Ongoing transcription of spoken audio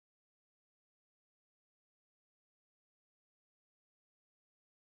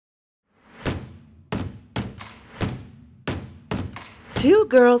Two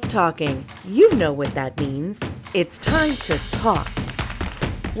girls talking. You know what that means. It's time to talk.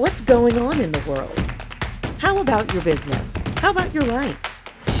 What's going on in the world? How about your business? How about your life?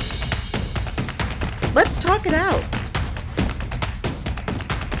 Let's talk it out.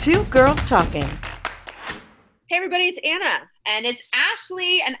 Two girls talking. Hey everybody, it's Anna. And it's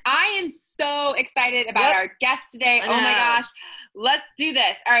Ashley, and I am so excited about our guest today. Oh my gosh, let's do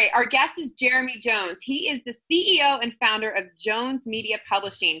this. All right, our guest is Jeremy Jones. He is the CEO and founder of Jones Media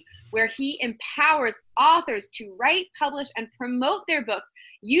Publishing, where he empowers authors to write, publish, and promote their books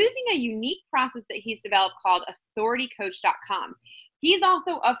using a unique process that he's developed called authoritycoach.com. He's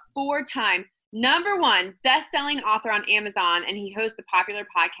also a 4-time #1 best-selling author on Amazon, and he hosts the popular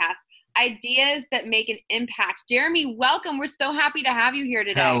podcast Ideas That Make an Impact. Jeremy, welcome. We're so happy to have you here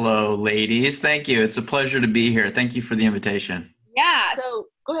today. Hello, ladies. Thank you. It's a pleasure to be here. Thank you for the invitation. Yeah. So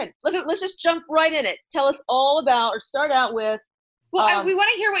go ahead. Let's just jump right in it. Tell us all about, or start out with. Well, we want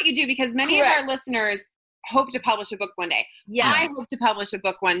to hear what you do, because many of our listeners hope to publish a book one day. Yeah. I hope to publish a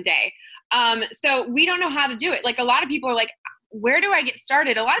book one day. So we don't know how to do it. Like, a lot of people are like, where do I get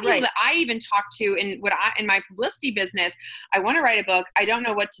started? A lot of people that I even talk to in my publicity business, I want to write a book. I don't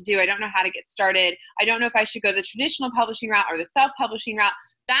know what to do. I don't know how to get started. I don't know if I should go the traditional publishing route or the self-publishing route.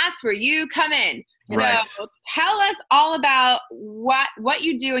 That's where you come in. Right. So tell us all about what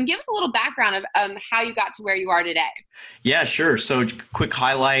you do, and give us a little background of how you got to where you are today. Yeah, sure. So quick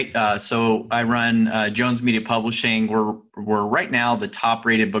highlight. So I run Jones Media Publishing. We're right now the top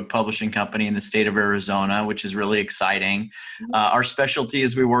rated book publishing company in the state of Arizona, which is really exciting. Our specialty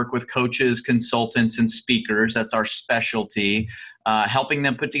is we work with coaches, consultants, and speakers. That's our specialty, helping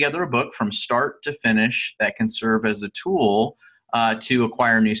them put together a book from start to finish that can serve as a tool to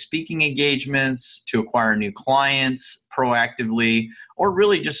acquire new speaking engagements, to acquire new clients proactively, or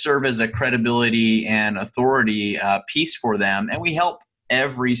really just serve as a credibility and authority piece for them. And we help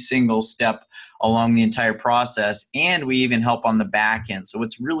every single step along the entire process, and we even help on the back end. So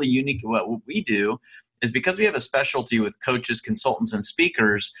what's really unique about what we do is, because we have a specialty with coaches, consultants, and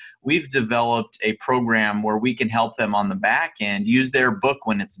speakers, we've developed a program where we can help them on the back end use their book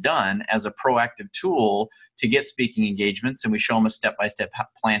when it's done as a proactive tool to get speaking engagements. And we show them a step-by-step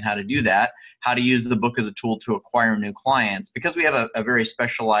plan how to do that, how to use the book as a tool to acquire new clients. Because we have a very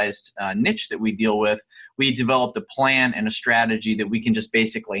specialized niche that we deal with, we developed a plan and a strategy that we can just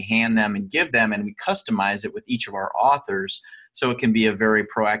basically hand them and give them, and we customize it with each of our authors so it can be a very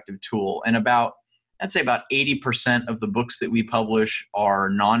proactive tool. And I'd say about 80% of the books that we publish are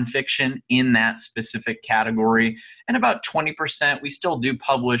nonfiction in that specific category. And about 20%, we still do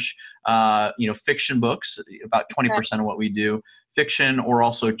publish, fiction books, about 20% of what we do. Fiction, or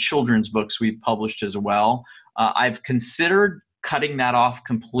also children's books we've published as well. I've considered cutting that off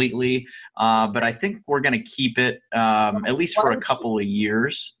completely, but I think we're going to keep it at least for a couple of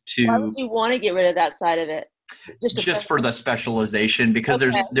years. Why would you want to get rid of that side of it? Just for the specialization, because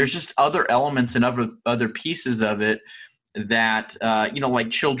there's just other elements and other pieces of it that like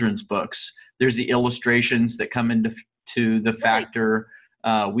children's books. There's the illustrations that come into the factor.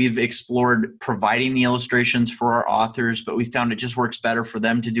 We've explored providing the illustrations for our authors, but we found it just works better for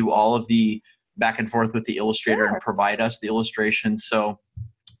them to do all of the back and forth with the illustrator and provide us the illustrations. So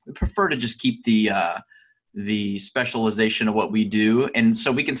we prefer to just keep the specialization of what we do. And so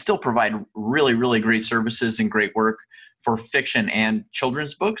we can still provide really, really great services and great work for fiction and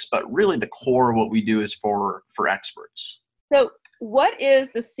children's books, but really the core of what we do is for experts. So what is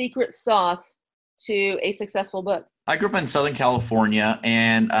the secret sauce to a successful book? I grew up in Southern California,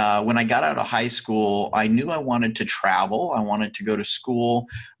 and when I got out of high school, I knew I wanted to travel. I wanted to go to school,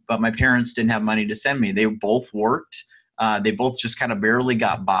 but my parents didn't have money to send me. They both worked. They both just kind of barely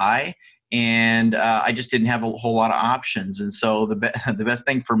got by. And I just didn't have a whole lot of options. And so the best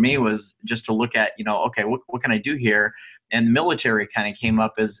thing for me was just to look at, okay, what can I do here? And the military kind of came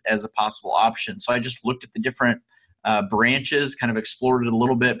up as a possible option. So I just looked at the different branches, kind of explored it a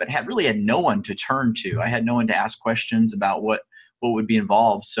little bit, but had no one to turn to. I had no one to ask questions about what would be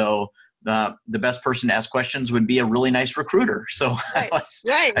involved. So the best person to ask questions would be a really nice recruiter. So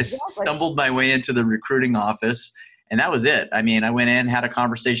I stumbled my way into the recruiting office. And that was it. I mean, I went in, had a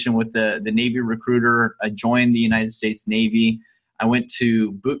conversation with the Navy recruiter. I joined the United States Navy. I went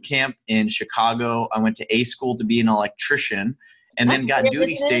to boot camp in Chicago. I went to A school to be an electrician, and then got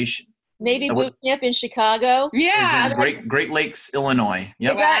duty station. Navy boot camp in Chicago? Yeah. It was in Great Lakes, Illinois.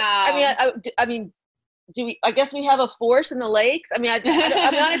 Yep. Wow. I mean, I guess we have a force in the lakes? I mean,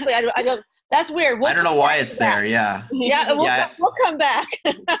 honestly, I don't. That's weird. I don't know why it's there. Yeah. Yeah. We'll come back.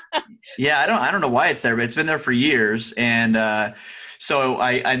 Yeah. I don't know why it's there, but it's been there for years. And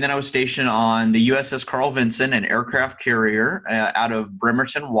And then I was stationed on the USS Carl Vinson, an aircraft carrier out of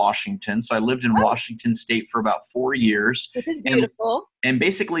Bremerton, Washington. So I lived in Washington State for about 4 years. This is beautiful. And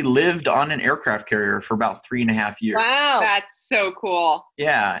basically lived on an aircraft carrier for about 3.5 years. Wow. That's so cool.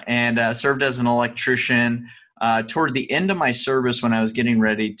 Yeah, and served as an electrician. Toward the end of my service, when I was getting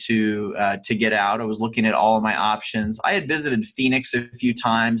ready to get out, I was looking at all of my options. I had visited Phoenix a few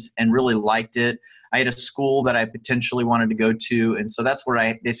times and really liked it. I had a school that I potentially wanted to go to, and so that's where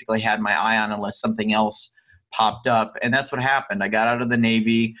I basically had my eye on unless something else popped up. And that's what happened. I got out of the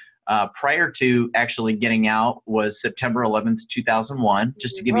Navy. Prior to actually getting out was September 11th, 2001,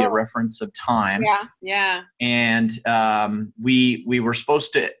 just to give you a reference of time. Yeah. And we were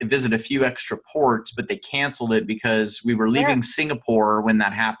supposed to visit a few extra ports, but they canceled it because we were leaving Singapore when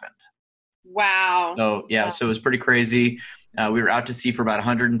that happened. Wow. So it was pretty crazy. We were out to sea for about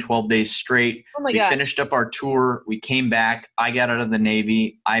 112 days straight. Oh my we God. finished up our tour. We came back. I got out of the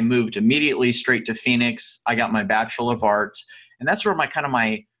Navy. I moved immediately straight to Phoenix. I got my Bachelor of Arts. And that's where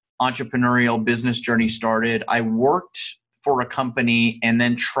my entrepreneurial business journey started. I worked for a company and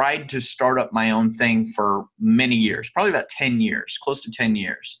then tried to start up my own thing for many years, probably about 10 years, close to 10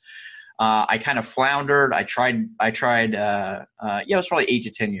 years. I kind of floundered. It was probably 8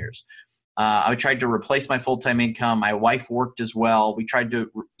 to 10 years. I tried to replace my full-time income. My wife worked as well. We tried to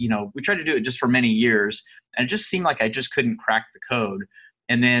do it just for many years, and it just seemed like I just couldn't crack the code.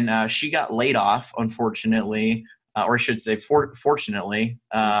 And then she got laid off, unfortunately, or I should say, fortunately,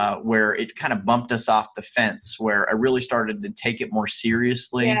 where it kind of bumped us off the fence, where I really started to take it more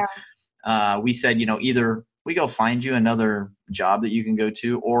seriously. Yeah. We said, either we go find you another job that you can go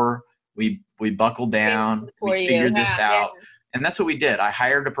to, or we buckle down, we figure this out. Yeah. And that's what we did. I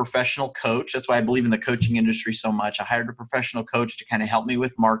hired a professional coach. That's why I believe in the coaching industry so much. I hired a professional coach to kind of help me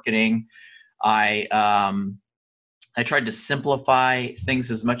with marketing. I tried to simplify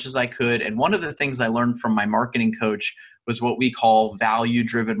things as much as I could. And one of the things I learned from my marketing coach was what we call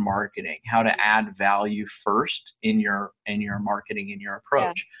value-driven marketing, how to add value first in your marketing, in your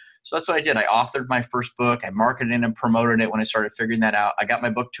approach. Yeah. So that's what I did. I authored my first book. I marketed and promoted it when I started figuring that out. I got my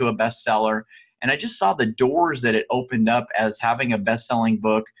book to a bestseller. And I just saw the doors that it opened up as having a best-selling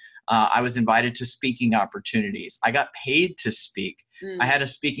book. I was invited to speaking opportunities. I got paid to speak. I had a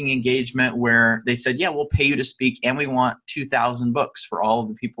speaking engagement where they said, yeah, we'll pay you to speak, and we want 2,000 books for all of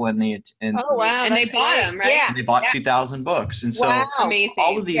the people in the oh, wow. And they bought them, right? Yeah. And they bought 2,000 books. And so amazing.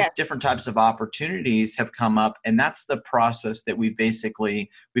 All of these different types of opportunities have come up, and that's the process that we've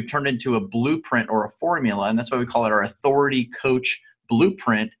turned into a blueprint or a formula, and that's why we call it our Authority Coach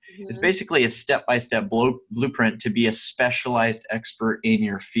Blueprint. It's basically a step-by-step blueprint to be a specialized expert in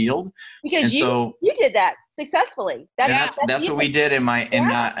your field. Because you did that successfully. That's what we did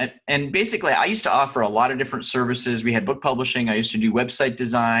and basically I used to offer a lot of different services. We had book publishing. I used to do website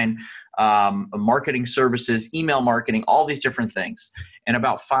design, marketing services, email marketing, all these different things. And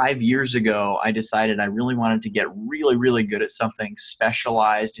about 5 years ago, I decided I really wanted to get really, really good at something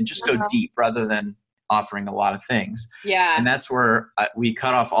specialized and just go deep rather than offering a lot of things. Yeah. And that's where we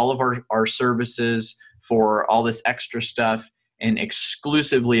cut off all of our services for all this extra stuff and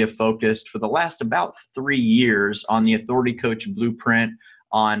exclusively have focused for the last about 3 years on the Authority Coach Blueprint,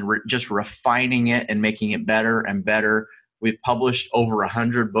 on just refining it and making it better and better. We've published over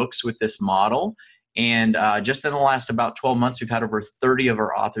 100 books with this model. And just in the last about 12 months, we've had over 30 of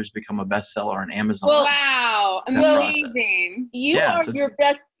our authors become a bestseller on Amazon. Well, wow. Amazing. You are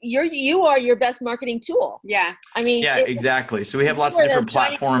your best marketing tool. Yeah. I mean, exactly. So we have lots of different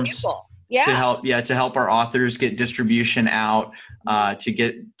platforms to help our authors get distribution out, to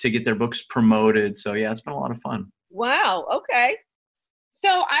get their books promoted. So yeah, it's been a lot of fun. Wow. Okay. So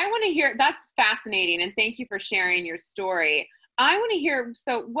I want to hear, that's fascinating. And thank you for sharing your story. I want to hear,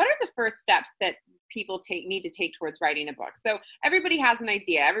 so what are the first steps that people need to take towards writing a book? So everybody has an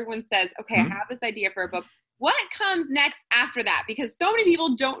idea. Everyone says, okay, I have this idea for a book. What comes next after that? Because so many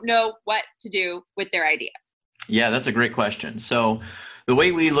people don't know what to do with their idea. Yeah, that's a great question. So the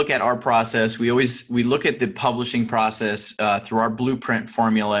way we look at our process, we look at the publishing process through our blueprint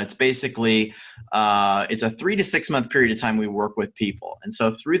formula. It's basically it's a 3 to 6 month period of time we work with people. And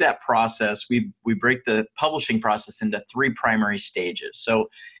so through that process, we break the publishing process into 3 primary stages. So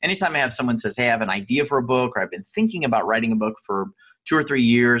anytime I have someone says, hey, I have an idea for a book, or I've been thinking about writing a book for 2 or 3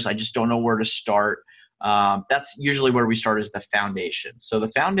 years, I just don't know where to start. That's usually where we start, as the foundation. So the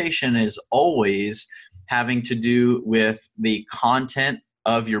foundation is always having to do with the content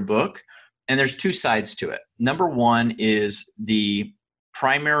of your book. And there's 2 sides to it. Number 1 is the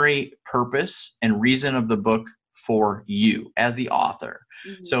primary purpose and reason of the book for you as the author.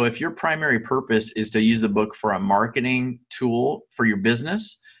 Mhm. So if your primary purpose is to use the book for a marketing tool for your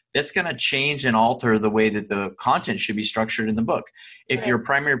business, that's going to change and alter the way that the content should be structured in the book. If Right. your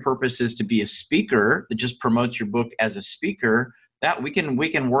primary purpose is to be a speaker that just promotes your book as a speaker, that we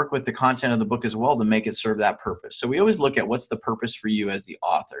can work with the content of the book as well to make it serve that purpose. So we always look at what's the purpose for you as the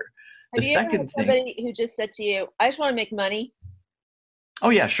author. The Have you ever second had thing, somebody who just said to you, "I just want to make money," oh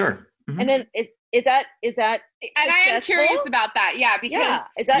yeah, sure. Mhm. and then is that And I am curious successful? about that. Yeah, because Yeah,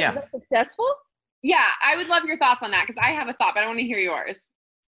 is Yeah. that successful? yeah, I would love your thoughts on that because I have a thought, but I want to hear yours.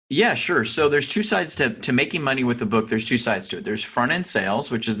 Yeah, sure. So there's two sides to making money with the book. There's two sides to it. There's front end sales,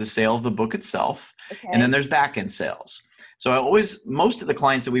 which is the sale of the book itself. Okay. And then there's back end sales. So most of the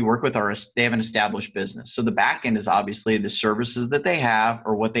clients that we work with they have an established business. So the back end is obviously the services that they have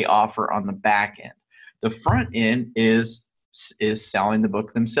or what they offer on the back end. The front end is selling the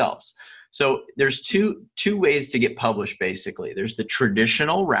book themselves. So there's two ways to get published, basically. There's the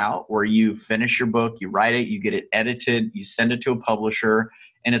traditional route where you finish your book, you write it, you get it edited, you send it to a publisher,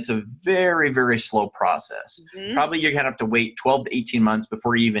 and it's a very, very slow process. Mhm. Probably you're going to have to wait 12 to 18 months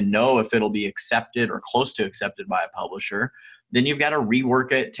before you even know if it'll be accepted or close to accepted by a publisher. Then you've got to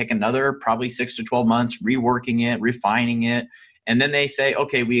rework it, take another probably 6 to 12 months, reworking it, refining it. And then they say,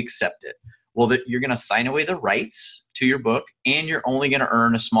 okay, we accept it. Well, you're going to sign away the rights to your book, and you're only going to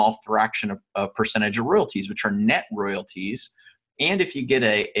earn a small fraction of percentage of royalties, which are net royalties. And if you get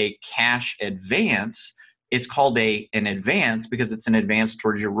a cash advance, it's called an advance because it's an advance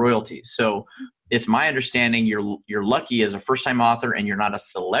towards your royalties. So it's my understanding you're lucky as a first-time author and you're not a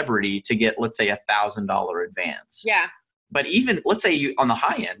celebrity to get, let's say, $1,000 advance. Yeah. But even, let's say you on the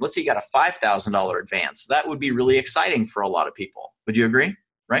high end, let's say you got a $5,000 advance. That would be really exciting for a lot of people. Would you agree?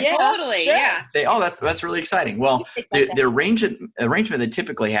 Right? Yeah, Totally, sure. yeah. Say, oh, that's really exciting. Well, the arrangement that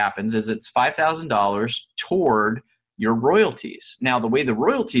typically happens is it's $5,000 toward your royalties. Now, the way the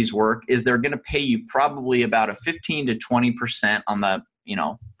royalties work is they're going to pay you probably about a 15 to 20% on the,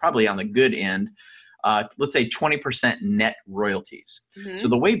 probably on the good end. Let's say 20% net royalties. Mhm. So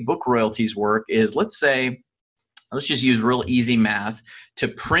the way book royalties work is, let's just use real easy math to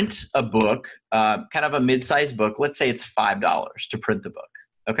print a book, kind of a mid-sized book. Let's say it's $5 to print the book.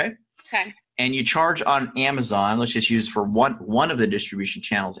 Okay. Okay. And you charge on Amazon, let's just use for one of the distribution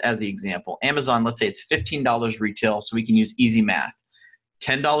channels as the example. Amazon, let's say it's $15 retail, so we can use easy math.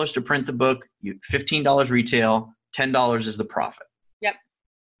 $10 to print the book, $15 retail, $10 is the profit. Yep.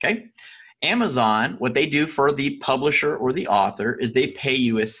 Okay. Amazon, what they do for the publisher or the author is they pay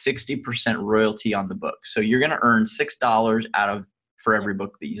you a 60% royalty on the book. So you're going to earn $6 for every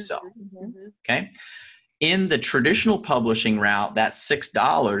book that you sell. Mhm. Okay. In the traditional publishing route, that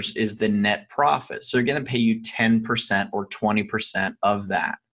 $6 is the net profit. So they're going to pay you 10% or 20% of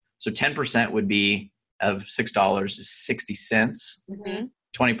that. So 10% would be of $6 is 60 cents. Mhm.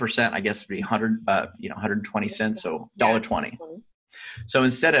 20%, I guess, would be 120 cents. So $1.20. Mm-hmm. So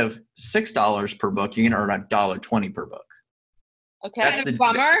instead of $6 per book, you're going to earn $1.20 per book. Okay. That's Kind of the-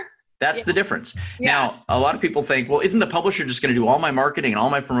 bummer. That's the difference. Yeah. Now, a lot of people think, well, isn't the publisher just going to do all my marketing and all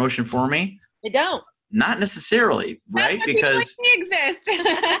my promotion for me? They don't. Not necessarily, right? That's why Because people like me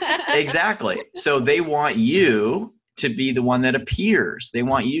exist. exactly. So they want you to be the one that appears. They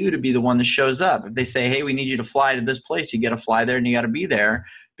want you to be the one that shows up. If they say, hey, we need you to fly to this place, you got to fly there and you got to be there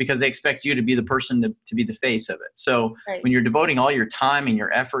because they expect you to be the person to be the face of it. So Right. when you're devoting all your time and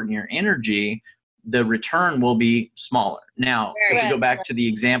your effort and your energy, the return will be smaller. Now, if Right. you go back to the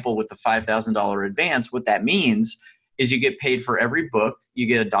example with the $5,000 advance, what that means is you get paid for every book, you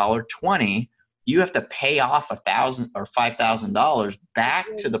get $1.20. You have to pay off $1,000 or $5,000 back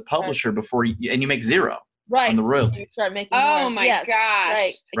to the publisher before and you make zero Right. on the You royalties. start making Oh more. my Yes. gosh.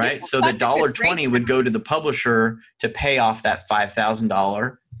 Right. Right. So the That's a good $1.20 would go to the publisher to pay off that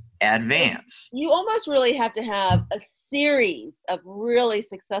 $5,000 advance. You almost really have to have a series of really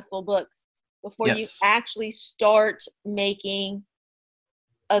successful books before Yes. you actually start making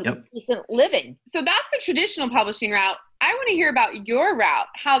a Yep. decent living. So that's the traditional publishing route. I want to hear about your route.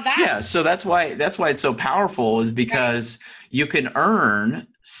 How that Yeah, so that's why it's so powerful is because you can earn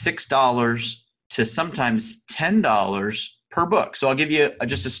 $6 to sometimes $10 per book. So I'll give you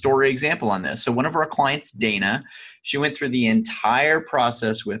just a story example on this. So one of our clients, Dana, she went through the entire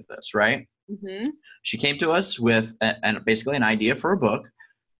process with us, right? Mhm. She came to us with basically an idea for a book.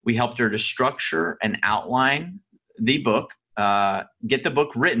 We helped her to structure and outline the book, get the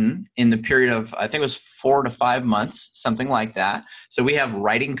book written in the period of, I think it was 4 to 5 months, something like that. So we have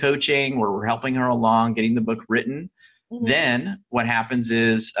writing coaching where we're helping her along, getting the book written. Mhm. Then what happens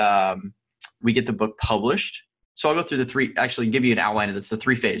is we get the book published. So I'll go through give you an outline of this, the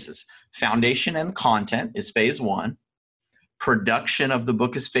 3 phases. Foundation and content is phase 1. Production of the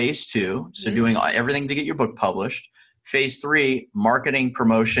book is phase 2. So doing everything to get your book published. Phase 3, marketing,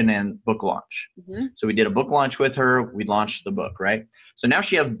 promotion, and book launch. So we did a book launch with her. We launched the book, right? So now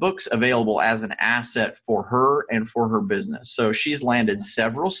she has books available as an asset for her and for her business. So she's landed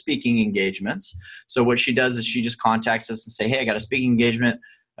several speaking engagements. So what she does is she just contacts us and say, hey, I got a speaking engagement.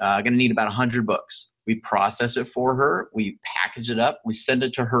 I'm going to need about 100 books. We process it for her. We package it up. We send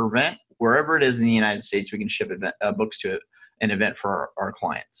it to her event. Wherever it is in the United States, we can ship books to an event for our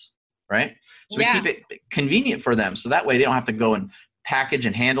clients. Right? So we keep it convenient for them. So that way they don't have to go and package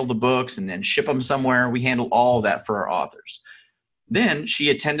and handle the books and then ship them somewhere. We handle all of that for our authors. Then she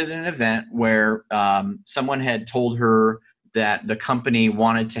attended an event where someone had told her that the company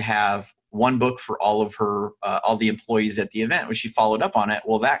wanted to have one book for all of her, all the employees at the event. When she followed up on it,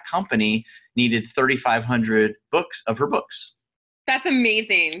 well, that company needed 3,500 books of her books. That's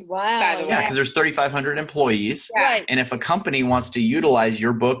amazing. Wow. By the way. Yeah, because there's 3,500 employees. Yeah. Right. And if a company wants to utilize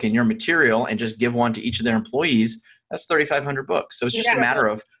your book and your material and just give one to each of their employees, that's 3,500 books. So it's just a matter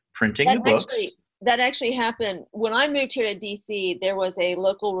of printing the books. That actually happened. When I moved here to DC, there was a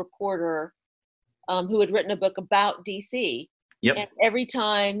local reporter who had written a book about DC. Yep. And every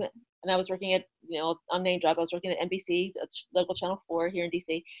time, and I was working at, on name drop, I was working at NBC, local Channel 4 here in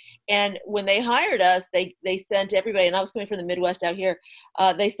DC. And when they hired us, they sent everybody, and I was coming from the Midwest out here,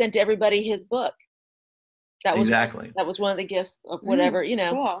 they sent everybody his book. That was that was one of the gifts of whatever,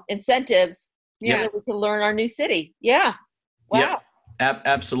 cool. incentives so that we can learn our new city. Yeah. Wow. Yep.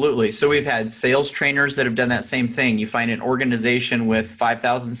 Absolutely. So we've had sales trainers that have done that same thing. You find an organization with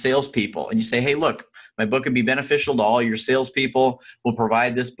 5,000 salespeople and you say, hey, look, my book would be beneficial to all your salespeople. We'll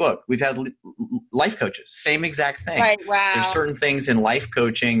provide this book. We've had life coaches, same exact thing. Right. Wow. There's certain things in life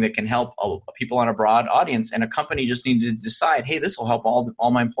coaching that can help people on a broad audience, and a company just needed to decide, hey, this will help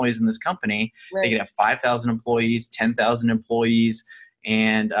all my employees in this company. Right. They could have 5,000 employees, 10,000 employees,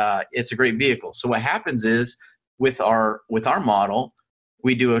 and it's a great vehicle. So what happens is with our model,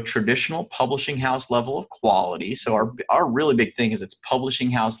 we do a traditional publishing house level of quality. So our really big thing is it's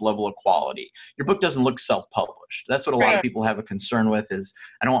publishing house level of quality. Your book doesn't look self-published. That's what a lot of people have a concern with is,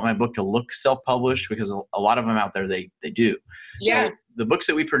 I don't want my book to look self-published, because a lot of them out there, they do. Yeah. So the books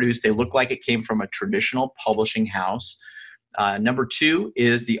that we produce, they look like it came from a traditional publishing house. Number 2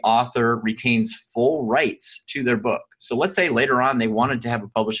 is the author retains full rights to their book. So let's say later on they wanted to have a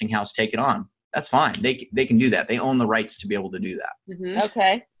publishing house take it on. That's fine. They can do that. They own the rights to be able to do that.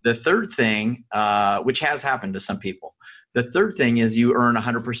 Okay. The third thing, which has happened to some people, the third thing is you earn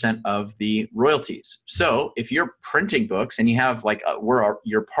 100% of the royalties. So if you're printing books and you have we're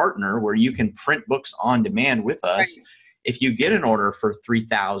your partner where you can print books on demand with us, Right. If you get an order for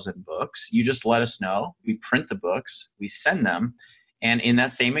 3,000 books, you just let us know. We print the books, we send them. And in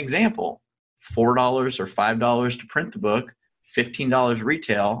that same example, $4 or $5 to print the book, $15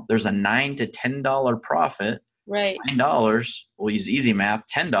 retail, there's a $9 to $10 profit. Right. $9, we'll use easy math,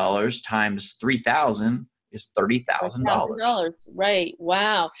 $10 times 3,000 is $30,000. Right.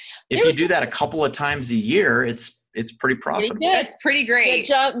 Wow. If you do that a couple of times a year, it's pretty profitable. Good. It's pretty great.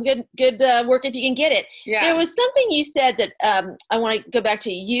 Good job. Good work if you can get it. Yeah. There was something you said that I want to go back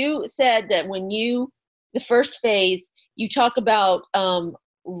to. You said that when the first phase, you talk about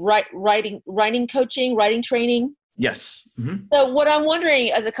writing coaching, writing training. Yes. Mm-hmm. So what I'm wondering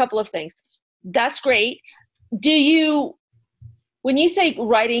is a couple of things. That's great. When you say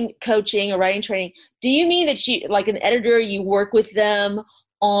writing coaching or writing training, do you mean that you, like an editor, you work with them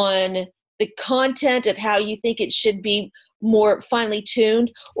on the content of how you think it should be more finely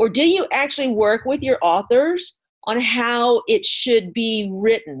tuned? Or do you actually work with your authors on how it should be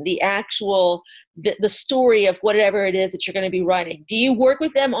written, the actual, the story of whatever it is that you're going to be writing? Do you work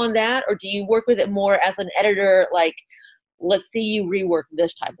with them on that, or do you work with it more as an editor, like, let's see you rework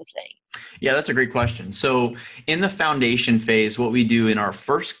this type of thing? Yeah, that's a great question. So in the foundation phase, what we do in our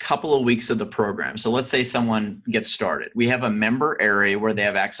first couple of weeks of the program, so let's say someone gets started, we have a member area where they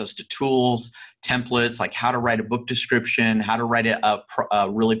have access to tools, templates, like how to write a book description, how to write a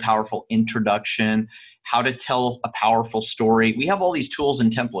really powerful introduction, how to tell a powerful story. We have all these tools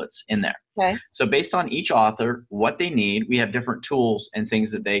and templates in there. Okay. So based on each author, what they need, we have different tools and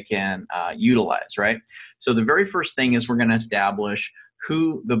things that they can utilize, right? So the very first thing is we're going to establish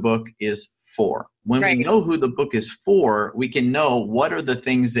who the book is for. When we know who the book is for, we can know what are the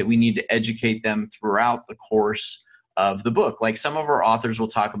things that we need to educate them throughout the course of the book. Like some of our authors will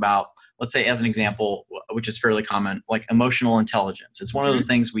talk about, let's say as an example, which is fairly common, like emotional intelligence. It's one of the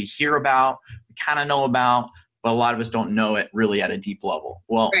things we hear about, we kind of know about, but a lot of us don't know it really at a deep level.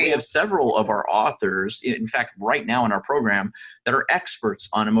 Well, we have several of our authors, in fact, right now in our program, that are experts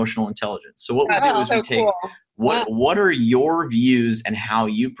on emotional intelligence. So what we do is What are your views and how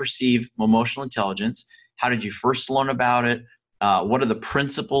you perceive emotional intelligence? How did you first learn about it? What are the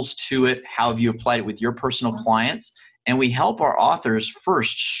principles to it? How have you applied it with your personal clients? And we help our authors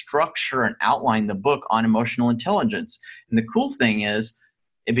first structure and outline the book on emotional intelligence. And the cool thing is,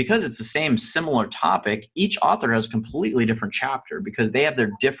 because it's the same similar topic, each author has a completely different chapter because they have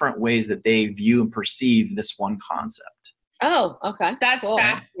their different ways that they view and perceive this one concept. Oh, okay. That's cool.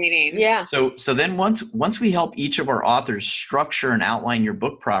 fascinating. Yeah. So then once we help each of our authors structure and outline your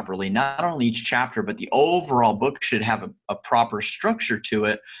book properly, not only each chapter, but the overall book should have a proper structure to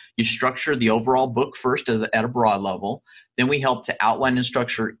it. You structure the overall book first at a broad level. Then we help to outline and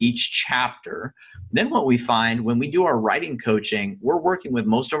structure each chapter. Then what we find when we do our writing coaching, we're working with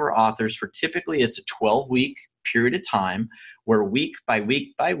most of our authors for typically it's a 12-week period of time where week by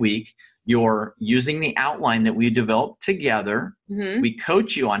week by week, you're using the outline that we developed together. Mm-hmm. We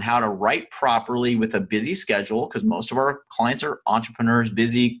coach you on how to write properly with a busy schedule because most of our clients are entrepreneurs,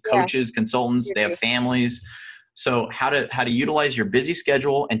 busy coaches, consultants, they have families. So how to utilize your busy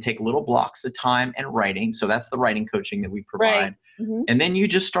schedule and take little blocks of time and writing. So that's the writing coaching that we provide. Right. Mm-hmm. And then you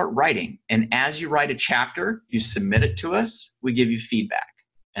just start writing. And as you write a chapter, you submit it to us, we give you feedback.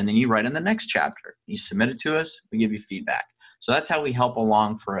 And then you write in the next chapter. You submit it to us, we give you feedback. So that's how we help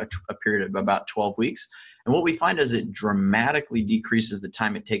along for a period of about 12 weeks. And what we find is it dramatically decreases the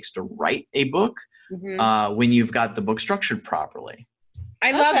time it takes to write a book when you've got the book structured properly.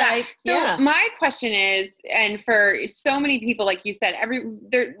 I love that. So my question is, and for so many people, like you said,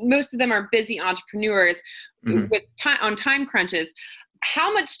 most of them are busy entrepreneurs with time crunches.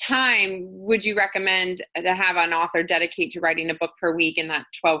 How much time would you recommend to have an author dedicate to writing a book per week in that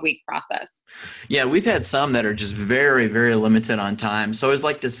 12-week process? Yeah, we've had some that are just very, very limited on time. So I always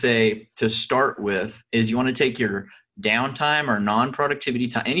like to say to start with is you want to take your downtime or non-productivity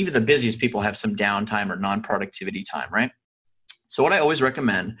time, and even the busiest people have some downtime or non-productivity time, right? So what I always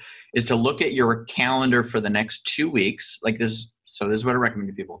recommend is to look at your calendar for the next 2 weeks like this. So this is what I recommend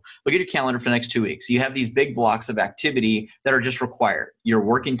to people. Look at your calendar for the next 2 weeks. You have these big blocks of activity that are just required. Your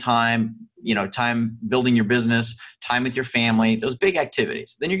working time, time building your business, time with your family, those big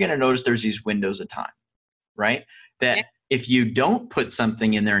activities. Then you're going to notice there's these windows of time, right? That if you don't put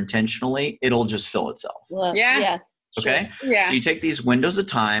something in there intentionally, it'll just fill itself. Well, yeah. Okay. Sure. Yeah. So you take these windows of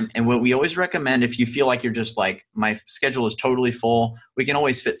time, and what we always recommend, if you feel like you're just like, my schedule is totally full, we can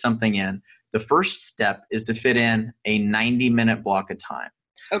always fit something in. The first step is to fit in a 90-minute block of time.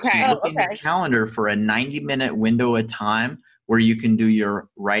 Okay. So you look in your calendar for a 90-minute window of time where you can do your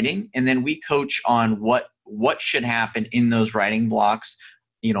writing, and then we coach on what should happen in those writing blocks,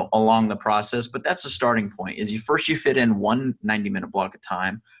 along the process. But that's the starting point. Is you fit in one 90-minute block of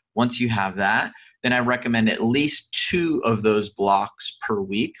time. Once you have that, then I recommend at least 2 of those blocks per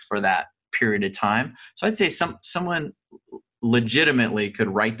week for that period of time. So I'd say someone legitimately could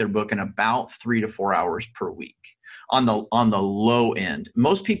write their book in about 3 to 4 hours per week on the low end.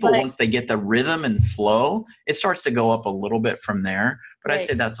 Most people, once they get the rhythm and flow, it starts to go up a little bit from there, but I'd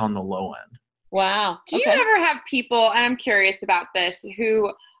say that's on the low end. Wow. Do you ever have people, and I'm curious about this,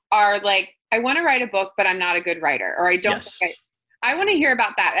 who are like, I want to write a book, but I'm not a good writer, or I don't think I want to hear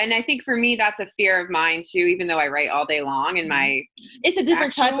about that. And I think for me, that's a fear of mine too, even though I write all day long in my It's a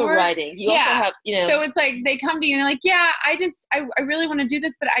different type of writing. You also have, So it's like, they come to you and they're like, I really want to do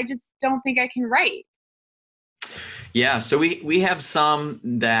this, but I just don't think I can write. Yeah. So we have some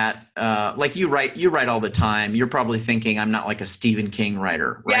that, like you write all the time. You're probably thinking I'm not like a Stephen King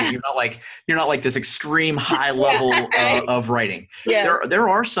writer, right? Yeah. You're not like this extreme high level of writing. Yeah. There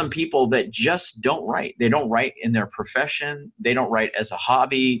are some people that just don't write. They don't write in their profession. They don't write as a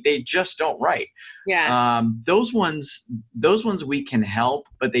hobby. They just don't write. Yeah. Those ones we can help,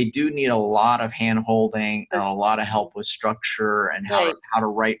 but they do need a lot of hand holding and a lot of help with structure and how to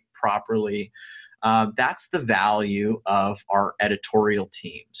write properly. That's the value of our editorial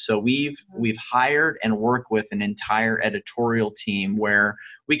team. So we've hired and work with an entire editorial team where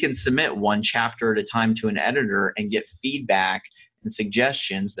we can submit one chapter at a time to an editor and get feedback and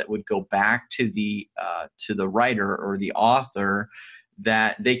suggestions that would go back to the writer or the author,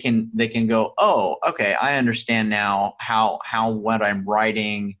 that they can go, oh, okay, I understand now how what I'm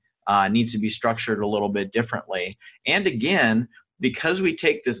writing needs to be structured a little bit differently. And again, because we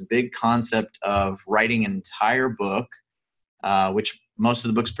take this big concept of writing an entire book, which most of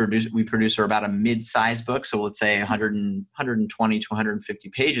the books we produce are about a mid-sized book, so let's say 120 to 150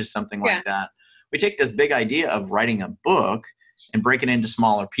 pages, something like that. We take this big idea of writing a book and break it into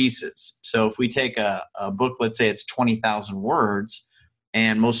smaller pieces. So if we take a book, let's say it's 20,000 words,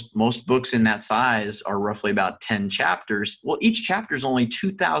 and most books in that size are roughly about 10 chapters. Well, each chapter is only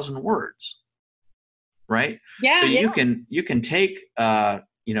 2,000 words. right? Yeah. So you can take,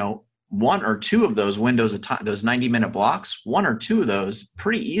 one or two of those windows of time, those 90-minute blocks, one or two of those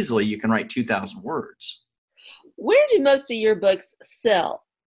pretty easily, you can write 2,000 words. Where do most of your books sell?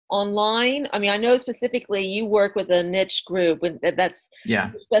 Online? I mean, I know specifically you work with a niche group, and that's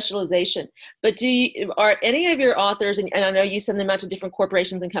specialization. But are any of your authors, and I know you send them out to different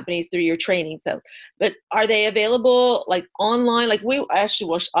corporations and companies through your training, but are they available like online? Like we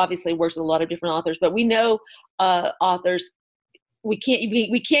actually obviously works with a lot of different authors, but we know authors, we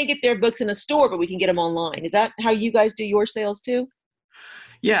can't get their books in a store, but we can get them online. Is that how you guys do your sales too?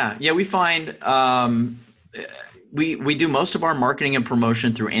 Yeah. We find we do most of our marketing and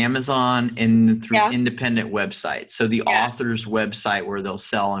promotion through Amazon and through independent websites. So the author's website where they'll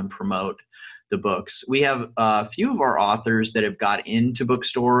sell and promote the books. We have a few of our authors that have got into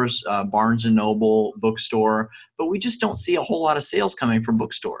bookstores, Barnes and Noble bookstore, but we just don't see a whole lot of sales coming from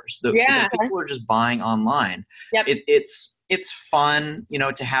bookstores. Because people are just buying online. Yep. It's fun,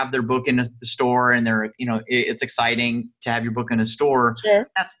 to have their book in a store, and it's exciting to have your book in a store. Sure.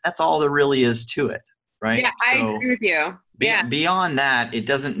 That's all there really is to it. Right? Yeah, I agree with you. Beyond that, it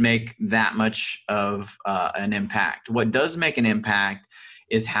doesn't make that much of an impact. What does make an impact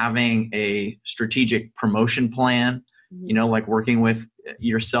is having a strategic promotion plan, like working with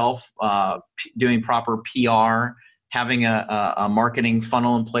yourself, doing proper PR, having a marketing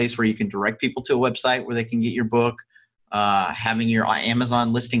funnel in place where you can direct people to a website where they can get your book, having your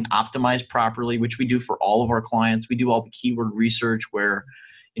Amazon listing optimized properly, which we do for all of our clients. We do all the keyword research where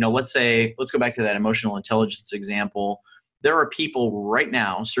let's go back to that emotional intelligence example. There are people right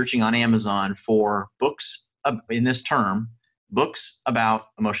now searching on Amazon for books in this term, books about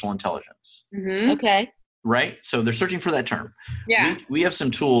emotional intelligence. Mm-hmm. Okay. Right? So they're searching for that term. Yeah. We have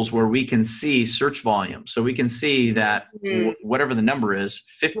some tools where we can see search volume. So we can see that whatever the number is,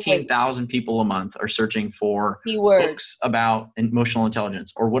 15,000 people a month are searching for books about emotional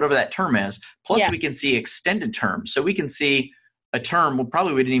intelligence or whatever that term is. Plus we can see extended terms. So we can see a term we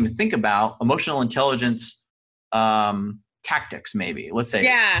didn't even think about, emotional intelligence tactics, maybe. Let's say,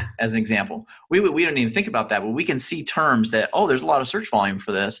 as an example. We don't even think about that, but we can see terms that, there's a lot of search volume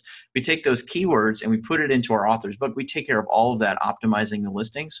for this. We take those keywords and we put it into our author's book. We take care of all of that, optimizing the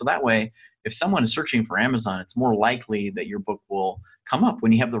listing. So that way, if someone is searching for Amazon, it's more likely that your book will come up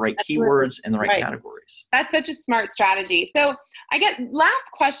when you have the right keywords and the right categories. That's such a smart strategy. So I get last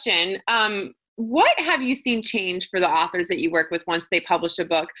question. What have you seen change for the authors that you work with once they publish a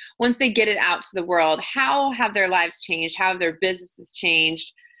book, once they get it out to the world? How have their lives changed? How have their businesses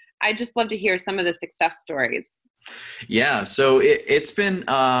changed? I'd just love to hear some of the success stories. Yeah, so it's been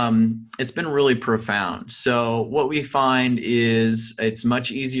really profound. So what we find is it's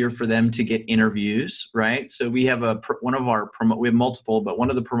much easier for them to get interviews, right? So we have we have multiple, but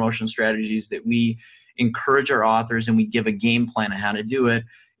one of the promotion strategies that we encourage our authors and we give a game plan on how to do it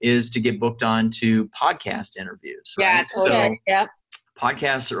is to get booked on to podcast interviews. Right? Yeah, totally. So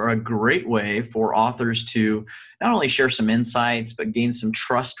podcasts are a great way for authors to not only share some insights, but gain some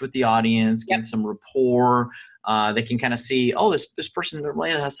trust with the audience, gain some rapport. They can kind of see, this person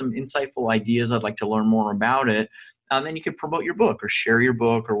really has some insightful ideas. I'd like to learn more about it. And then you can promote your book or share your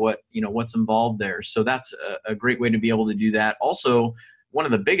book or what's involved there. So that's a great way to be able to do that. Also, one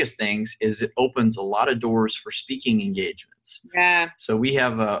of the biggest things is it opens a lot of doors for speaking engagements. Yeah. So we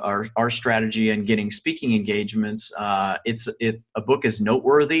have our strategy in getting speaking engagements. It's a book is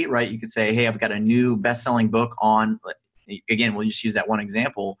noteworthy, right? You could say, hey, I've got a new best-selling book on, again, we'll just use that one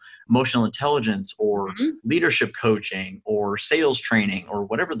example, emotional intelligence or leadership coaching or sales training or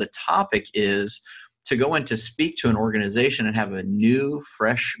whatever the topic is, to go in to speak to an organization and have a new,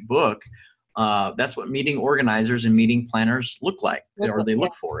 fresh book. That's what meeting organizers and meeting planners look like, or they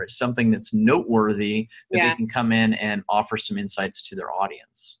look for. It's something that's noteworthy that they can come in and offer some insights to their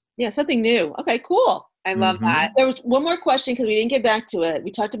audience. Yeah, something new. Okay, cool. I love that. There was one more question because we didn't get back to it. We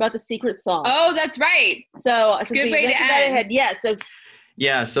talked about the secret sauce. Oh, that's right. So good way to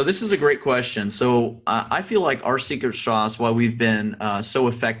end. So this is a great question. So I feel like our secret sauce, why we've been so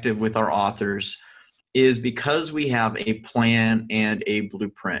effective with our authors, is because we have a plan and a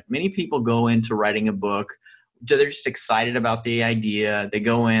blueprint. Many people go into writing a book, they're just excited about the idea. They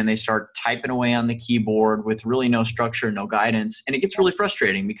go in, they start typing away on the keyboard with really no structure, no guidance. And it gets really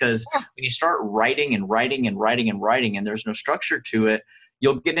frustrating because when you start writing and writing and writing and writing and there's no structure to it,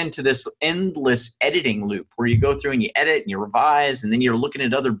 you'll get into this endless editing loop where you go through and you edit and you revise, and then you're looking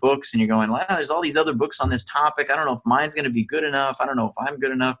at other books and you're going, well, there's all these other books on this topic. I don't know if mine's going to be good enough. I don't know if I'm good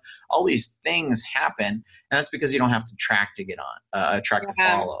enough. All these things happen. And that's because you don't have to track to get on, track to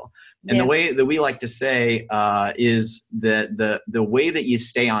follow. And the way that we like to say is that the way that you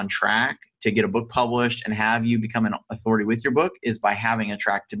stay on track to get a book published and have you become an authority with your book is by having a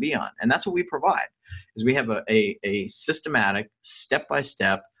track to be on. And that's what we provide, is we have a systematic,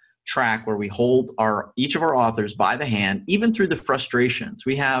 step-by-step track where we hold each of our authors by the hand, even through the frustrations.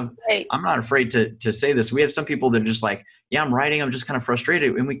 We have, I'm not afraid to say this, we have some people that are just like, yeah, I'm writing, I'm just kind of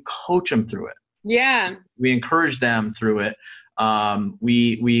frustrated, and we coach them through it. Yeah. We encourage them through it.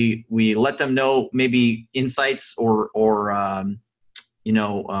 We let them know maybe insights or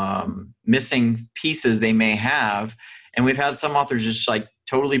missing pieces they may have. And we've had some authors just like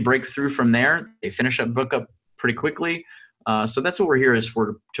totally break through from there. They finish a book up pretty quickly. So that's what we're here is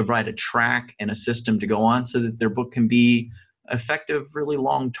to provide a track and a system to go on so that their book can be effective really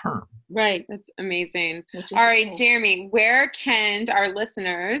long term. Right. That's amazing. All right, Jeremy, where can our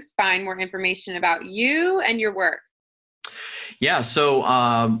listeners find more information about you and your work? Yeah.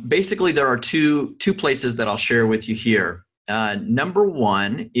 So basically there are two places that I'll share with you here. Number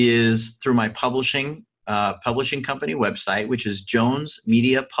one is through my publishing company website, which is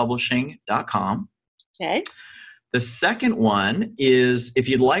jonesmediapublishing.com. Okay. The second one is if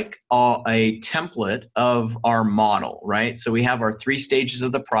you'd like a template of our model, right? So we have our 3 stages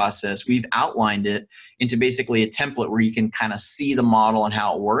of the process. We've outlined it into basically a template where you can kind of see the model and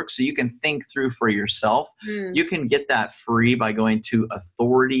how it works. So you can think through for yourself. You can get that free by going to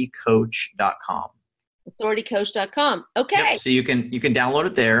authoritycoach.com. authoritycoach.com. Okay. Yep, so you can download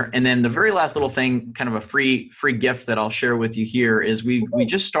it there. And then the very last little thing, kind of a free gift that I'll share with you here is we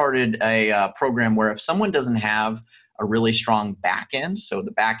just started a program where if someone doesn't have a really strong back end, so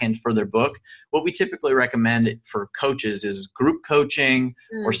the back end for their book, what we typically recommend for coaches is group coaching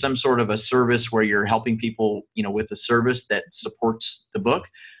or some sort of a service where you're helping people, with a service that supports the book.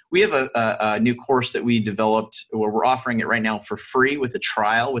 We have a new course that we developed where we're offering it right now for free with a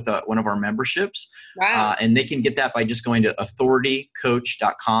trial with one of our memberships. Wow. And they can get that by just going to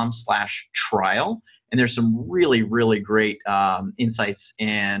authoritycoach.com/trial. And there's some really, really great insights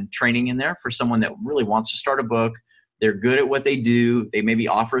and training in there for someone that really wants to start a book. They're good at what they do. They maybe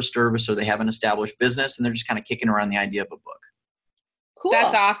offer a service or they have an established business and they're just kind of kicking around the idea of a book. Cool.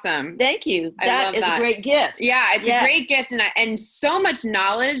 That's awesome. Thank you. That is a great gift. Yeah, it's a great gift and so much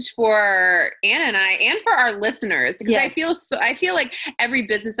knowledge for Anna and I and for our listeners because I feel like every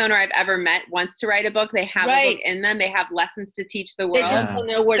business owner I've ever met wants to write a book. They have a book in them. They have lessons to teach the world. They just don't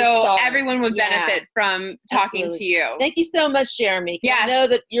know where to start. So everyone would benefit from talking to you. Thank you so much, Jeremy. Yeah. I know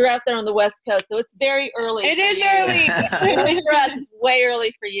that you're out there on the West Coast, so it's very early. It is early. For us, it's way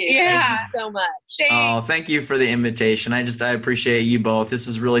early for you. Yeah. Thank you so much. Thank you for the invitation. I appreciate you both. This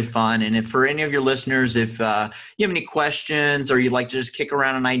is really fun. And if for any of your listeners, if you have any questions or you'd like to just kick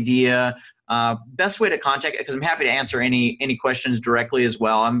around an idea, best way to contact, because I'm happy to answer any questions directly as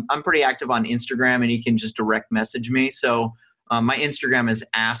well. I'm pretty active on Instagram and you can just direct message me. So my Instagram is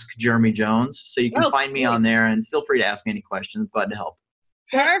Ask Jeremy Jones. So you can find me on there and feel free to ask me any questions. Glad to help.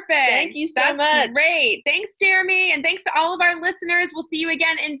 Perfect. Thank you so much. Great. Thanks, Jeremy. And thanks to all of our listeners. We'll see you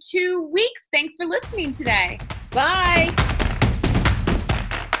again in 2 weeks. Thanks for listening today. Bye.